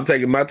 I'm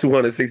taking my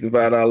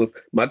 $265,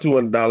 my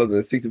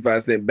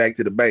 $200.65 back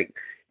to the bank.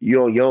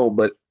 You on your own,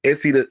 but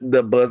see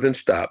the buzzing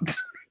stopped.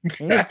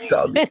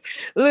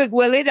 Look,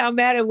 well, it don't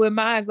matter with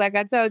mine. Like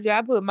I told you,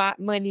 I put my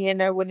money in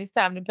there when it's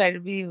time to pay the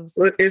bills.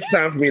 Well, it's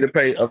time for me to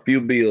pay a few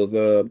bills.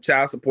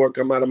 Child support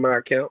come out of my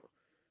account,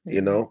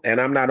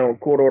 and I'm not on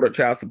court order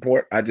child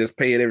support. I just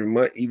pay it every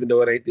month, even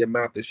though it ain't the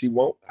amount that she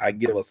want. I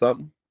give her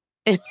something.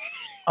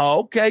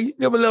 Okay, you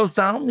give a little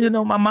something.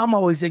 My mom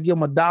always said give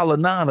them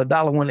 $1.09,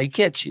 $1 when they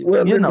catch you.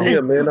 Well, yeah,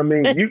 man. I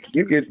mean,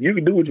 you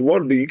can do what you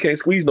want to do. You can't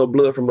squeeze no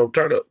blood from no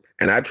turnip.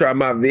 And I try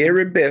my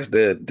very best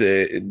to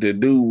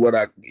do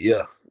what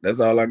that's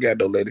all I got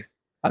though, lady.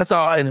 That's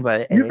all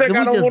anybody. You think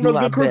I don't want no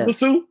good Christmas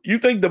too? You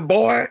think the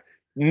boy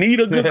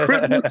need a good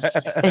Christmas?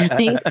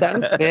 He's so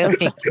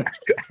silly.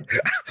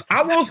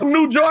 I want some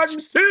new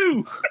Jordans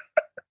too.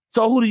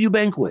 So who do you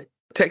bank with?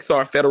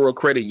 Texar Federal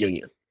Credit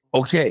Union.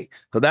 Okay,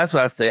 so that's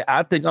what I say.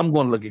 I think I'm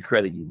going to look at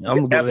credit union. I'm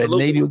going to go to that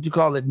Navy. What you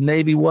call it?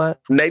 Navy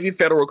what? Navy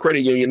Federal Credit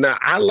Union. Now,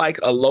 I like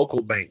a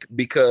local bank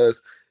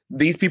because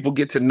these people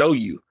get to know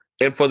you.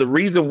 And for the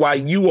reason why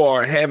you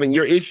are having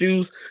your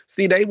issues,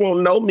 see, they won't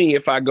know me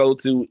if I go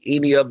to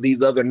any of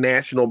these other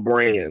national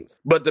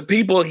brands. But the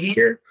people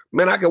here,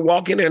 man, I can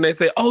walk in there and they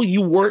say, oh,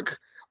 you work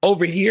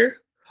over here?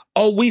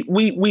 Oh, we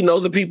know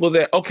the people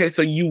that, okay,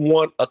 so you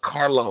want a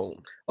car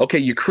loan. Okay,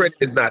 your credit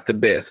is not the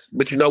best.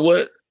 But you know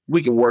what?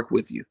 We can work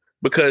with you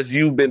because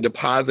you've been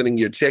depositing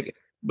your check.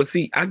 But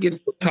see, I get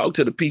to talk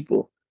to the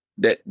people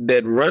that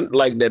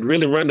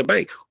really run the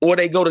bank, or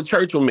they go to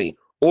church with me,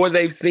 or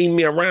they've seen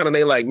me around and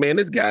they like, man,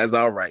 this guy's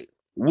all right.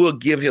 We'll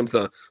give him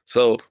some.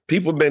 So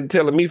people have been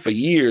telling me for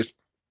years,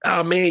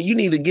 oh man, you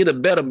need to get a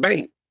better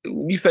bank.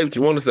 You say what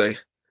you want to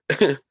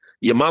say.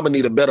 Your mama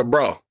need a better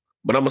bra,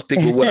 but I'm gonna stick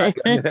with what I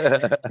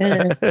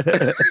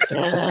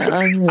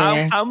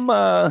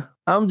got.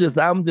 I'm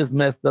just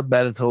messed up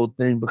by this whole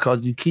thing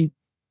because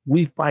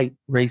we fight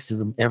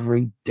racism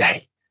every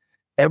day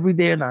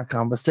in our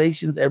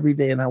conversations, every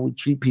day in how we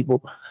treat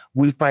people.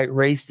 We fight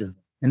racism.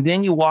 And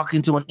then you walk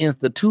into an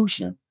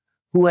institution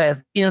who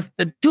has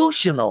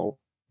institutional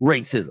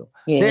racism.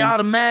 Yeah. They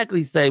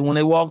automatically say when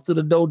they walk through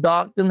the door,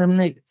 dog them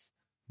niggas.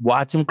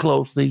 Watch them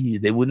closely.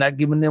 They were not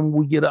giving them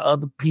we get to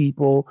other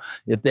people.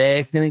 If they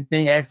ask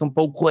anything, ask them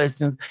 4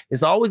 questions.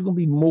 It's always going to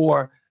be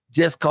more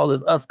just call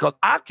it us. Because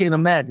I can't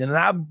imagine, and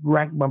I've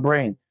racked my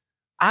brain.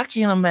 I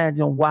can't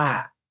imagine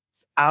why,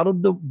 out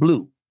of the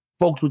blue,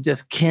 folks would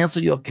just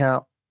cancel your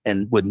account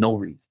and with no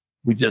reason.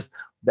 We just,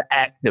 the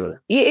activity.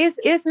 Yeah,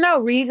 it's no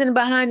reason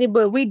behind it,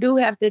 but we do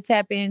have to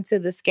tap into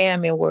the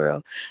scamming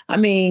world. I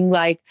mean,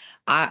 like,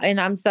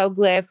 I'm so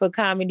glad for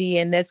comedy,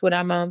 and that's what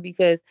I'm on,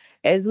 because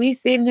as we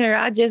sitting here,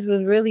 I just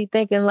was really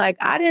thinking, like,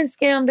 I didn't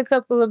scammed a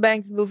couple of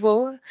banks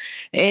before.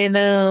 And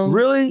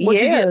really? What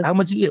you get? How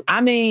much you get?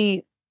 I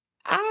mean,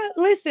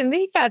 listen,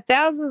 he got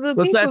thousands of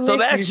people. So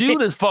that's you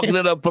that's fucking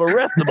it up for the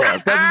rest of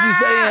us. That's what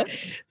you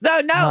saying?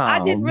 So no, I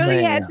just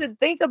really had to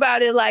think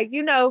about it. Like,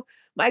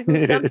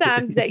 Michael,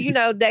 sometimes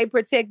that, they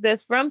protect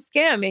us from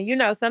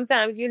scamming.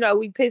 Sometimes,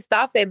 we pissed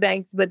off at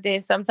banks, but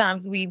then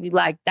sometimes we be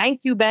like,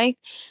 thank you, bank,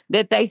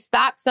 that they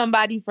stopped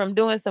somebody from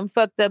doing some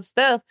fucked up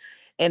stuff.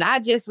 And I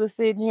just was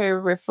sitting here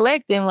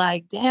reflecting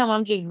like, damn,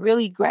 I'm just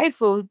really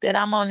grateful that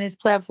I'm on this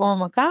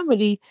platform of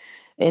comedy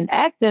and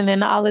acting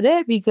and all of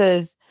that,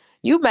 because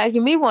you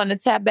making me want to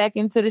tap back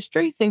into the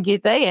streets and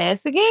get their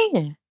ass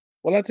again.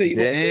 Well, I tell you,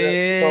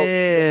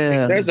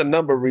 there's a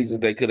number of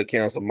reasons they could have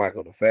canceled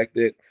Michael. The fact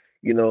that,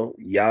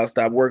 y'all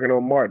stopped working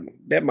on Martin,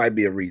 that might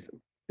be a reason.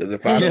 Because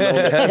if I'd have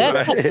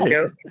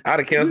known I'd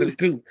have canceled it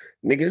too.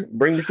 Nigga,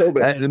 bring the show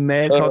back.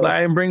 Man, because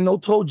I ain't bring no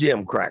toe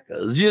jam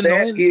crackers.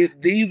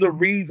 These are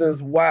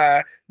reasons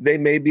why they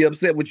may be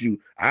upset with you.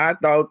 I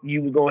thought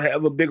you was going to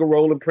have a bigger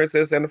role in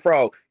Princess and the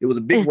Frog. It was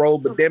a big role,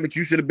 but damn it,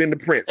 you should have been the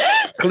prince.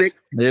 Click.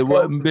 It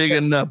wasn't big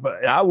enough.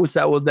 I wish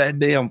I was that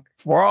damn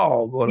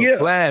frog or the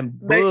flying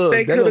bug.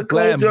 They could have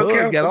closed your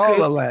account. Got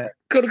all of that.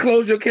 Could have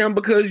closed your account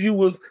because you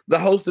was the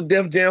host of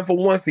Def Jam for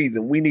one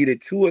season. We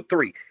needed 2 or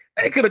 3.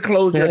 They could have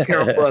closed your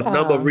account for a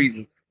number of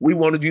reasons. We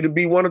wanted you to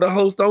be one of the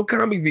hosts on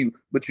Comic View,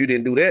 but you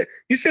didn't do that.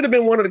 You should have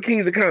been one of the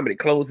kings of comedy.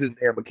 Close his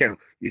damn account.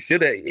 You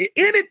should have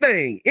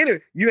anything.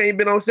 You ain't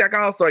been on Shaq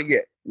All-Star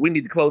yet. We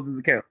need to close his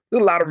account.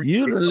 There's a lot of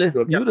you'd have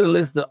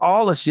listed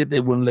all the shit they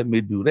wouldn't let me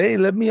do. They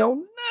ain't let me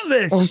on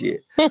none of that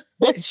shit.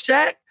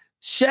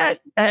 Shaq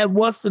had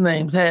what's the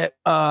names had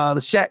the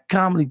Shaq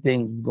comedy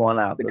thing going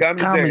out. The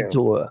comedy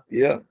tour.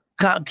 Yeah.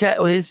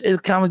 His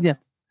comedy.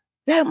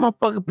 That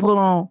motherfucker put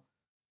on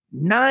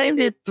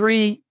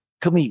 93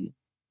 comedians.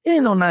 There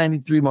ain't no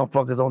 93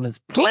 motherfuckers on this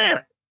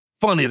planet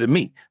funny to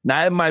me.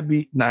 Now, it might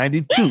be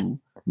 92,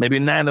 maybe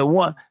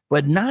 91,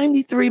 but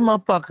 93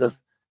 motherfuckers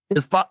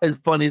is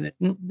funny.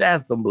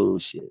 That's some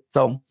bullshit.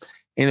 So,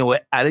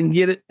 anyway, I didn't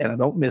get it, and I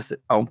don't miss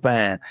it. I'm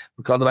fine.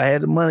 Because if I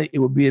had the money, it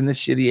would be in this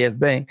shitty-ass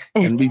bank,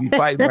 and we'd be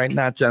fighting right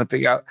now trying to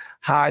figure out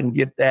how I can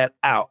get that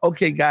out.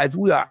 Okay, guys,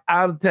 we are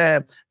out of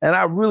time, and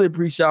I really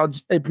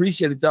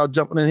appreciate y'all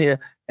jumping in here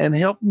and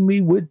helping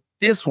me with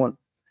this one.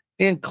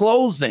 In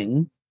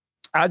closing,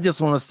 I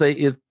just want to say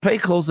is pay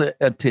closer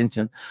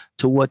attention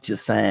to what you're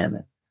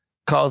signing.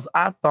 Because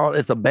I thought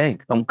it's a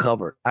bank, I'm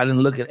covered. I didn't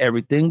look at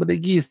everything, but they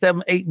give you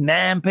 7, 8,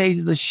 9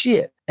 pages of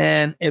shit.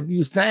 And if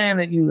you sign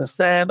it, you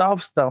signed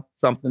off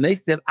something. They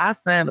said, I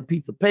signed a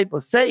piece of paper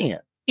saying,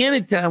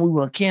 anytime we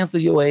want to cancel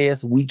your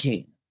ass, we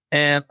can.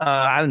 And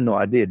I didn't know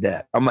I did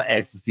that. I'm going to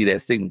ask to see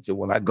that signature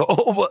when I go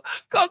over,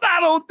 because I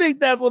don't think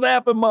that's what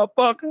happened,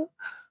 motherfucker.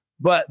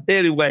 But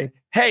anyway,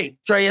 hey,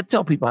 Trey,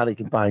 tell people how they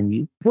can find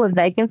you. Well,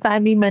 they can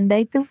find me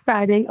Monday through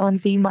Friday on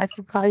the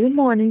Michael Collier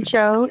Morning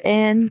Show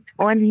and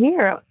on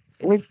here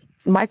with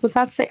Michael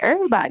Talks to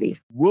Everybody.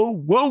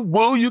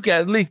 Whoa. You got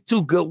at least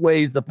 2 good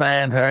ways to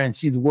find her, and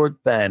she's worth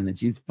finding.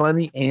 She's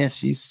funny and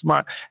she's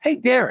smart. Hey,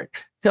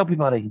 Derrick, tell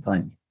people how they can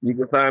find you. You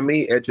can find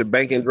me at your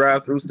banking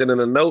drive-thru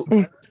sending a note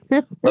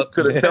up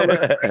to the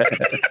teller.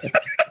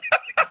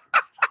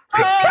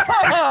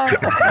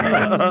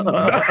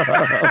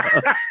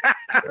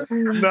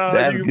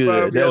 That's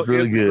good. That's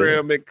really good.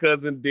 Instagram at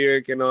Cousin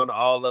Derrick and on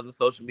all other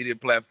social media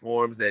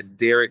platforms at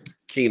Derrick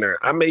Keener.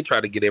 I may try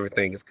to get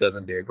everything as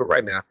Cousin Derrick, but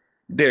right now,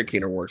 Derrick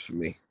Keener works for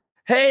me.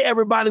 Hey,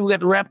 everybody, we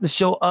got to wrap the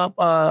show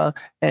up.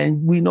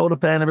 And we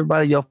notifying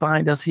everybody, you'll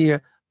find us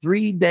here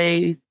 3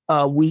 days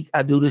a week.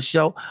 I do this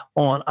show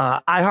on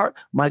iHeart.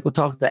 Michael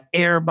Talks to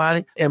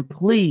Everybody. And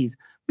please,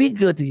 be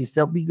good to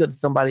yourself. Be good to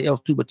somebody else,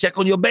 too. But check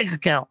on your bank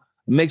account.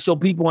 Make sure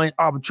people ain't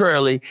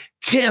arbitrarily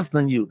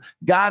canceling you.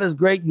 God is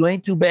great. You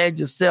ain't too bad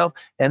yourself.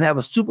 And have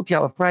a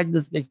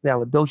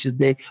supercalifragilisticexpialidocious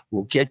day.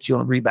 We'll catch you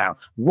on a rebound.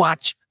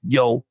 Watch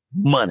your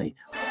money.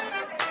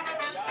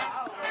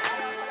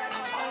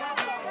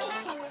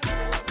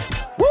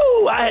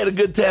 I had a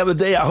good time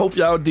today. I hope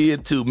y'all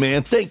did too,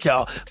 man. Thank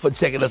y'all for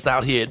checking us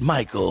out here at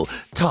Michael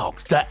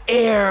Talks to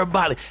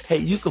Everybody. Hey,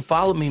 you can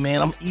follow me,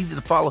 man. I'm easy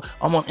to follow.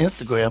 I'm on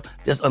Instagram,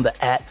 just under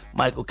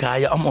 @Michael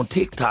Collier. I'm on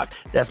TikTok.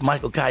 That's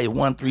Michael Collier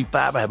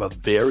 135. I have a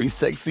very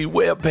sexy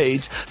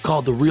webpage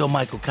called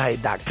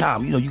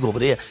TheRealMichaelCollier.com. You go over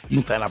there, you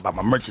can find out about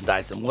my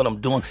merchandise and what I'm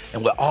doing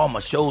and where all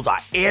my shows are.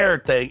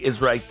 Everything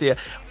is right there.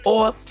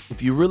 Or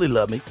if you really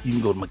love me, you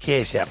can go to my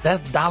Cash App.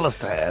 That's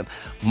 $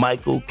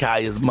 Michael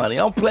Collier's money.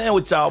 I'm playing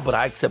with y'all, but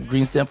I accept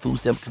green stamp, food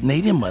stamp,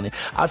 Canadian money.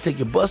 I'll take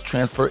your bus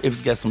transfer if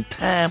you got some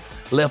time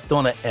left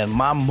on it. And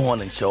my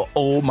morning show,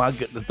 oh my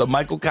goodness, the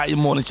Michael Collier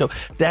Morning Show,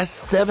 that's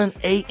 7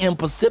 a.m.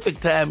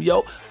 Pacific time,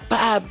 yo.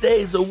 5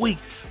 days a week.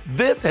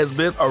 This has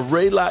been a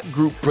Raylock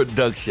Group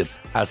production.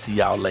 I'll see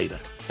y'all later.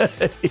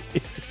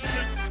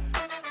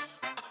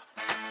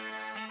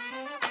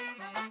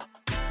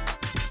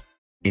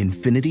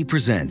 Infiniti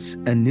presents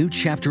a new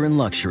chapter in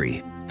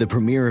luxury, the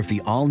premiere of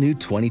the all-new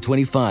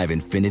 2025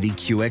 Infiniti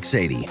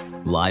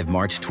QX80, live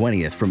March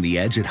 20th from the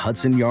Edge at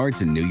Hudson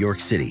Yards in New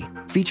York City,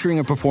 featuring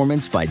a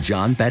performance by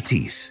John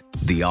Batiste.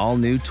 The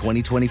all-new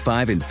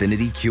 2025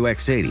 Infiniti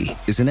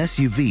QX80 is an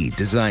SUV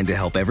designed to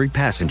help every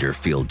passenger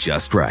feel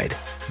just right.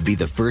 Be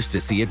the first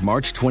to see it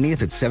March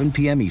 20th at 7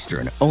 p.m.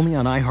 Eastern, only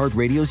on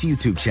iHeartRadio's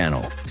YouTube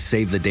channel.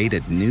 Save the date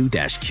at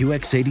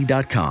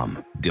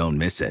new-QX80.com. Don't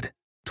miss it.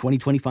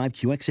 2025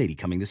 QX80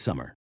 coming this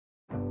summer.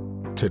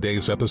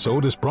 Today's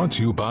episode is brought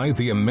to you by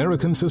the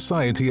American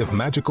Society of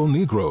Magical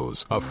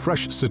Negroes, a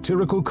fresh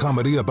satirical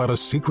comedy about a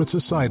secret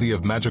society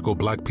of magical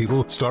black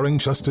people starring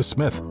Justice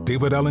Smith,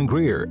 David Allen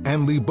Greer,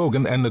 Ann Lee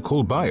Bogan, and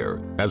Nicole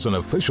Byer. As an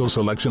official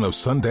selection of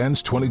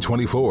Sundance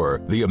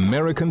 2024, the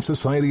American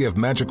Society of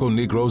Magical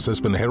Negroes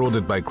has been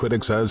heralded by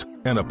critics as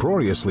an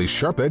uproariously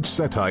sharp-edged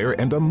satire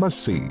and a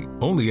must-see.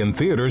 Only in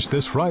theaters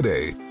this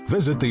Friday.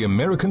 Visit the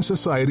American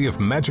Society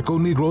of Magical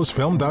Negroes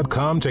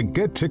Film.com to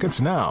get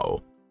tickets now.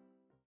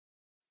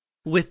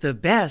 With the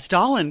best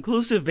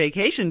all-inclusive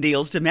vacation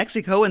deals to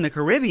Mexico and the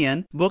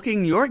Caribbean,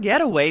 booking your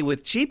getaway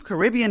with Cheap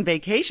Caribbean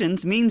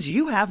Vacations means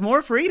you have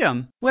more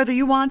freedom. Whether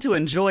you want to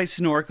enjoy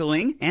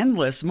snorkeling,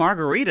 endless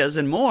margaritas,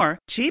 and more,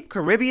 Cheap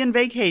Caribbean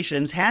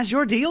Vacations has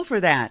your deal for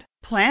that.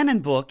 Plan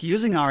and book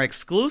using our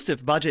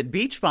exclusive budget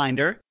beach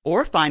finder,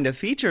 or find a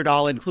featured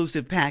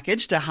all-inclusive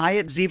package to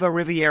Hyatt Ziva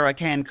Riviera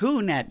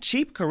Cancun at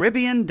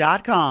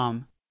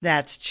cheapcaribbean.com.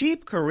 That's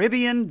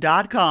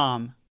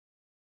cheapcaribbean.com.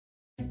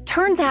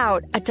 Turns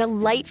out a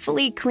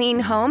delightfully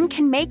clean home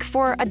can make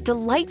for a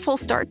delightful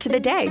start to the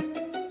day.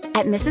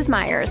 At Mrs.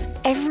 Meyer's,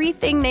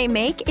 everything they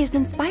make is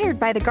inspired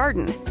by the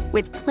garden.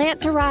 With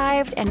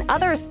plant-derived and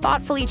other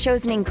thoughtfully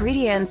chosen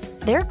ingredients,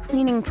 their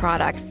cleaning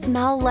products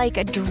smell like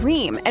a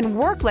dream and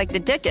work like the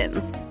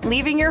Dickens,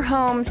 leaving your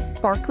home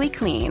sparkly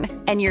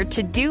clean and your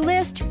to-do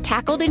list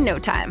tackled in no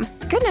time.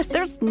 Goodness,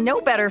 there's no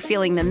better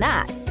feeling than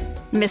that.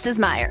 Mrs.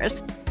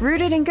 Meyer's,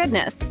 rooted in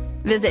goodness.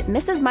 Visit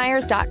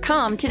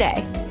mrsmeyers.com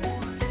today.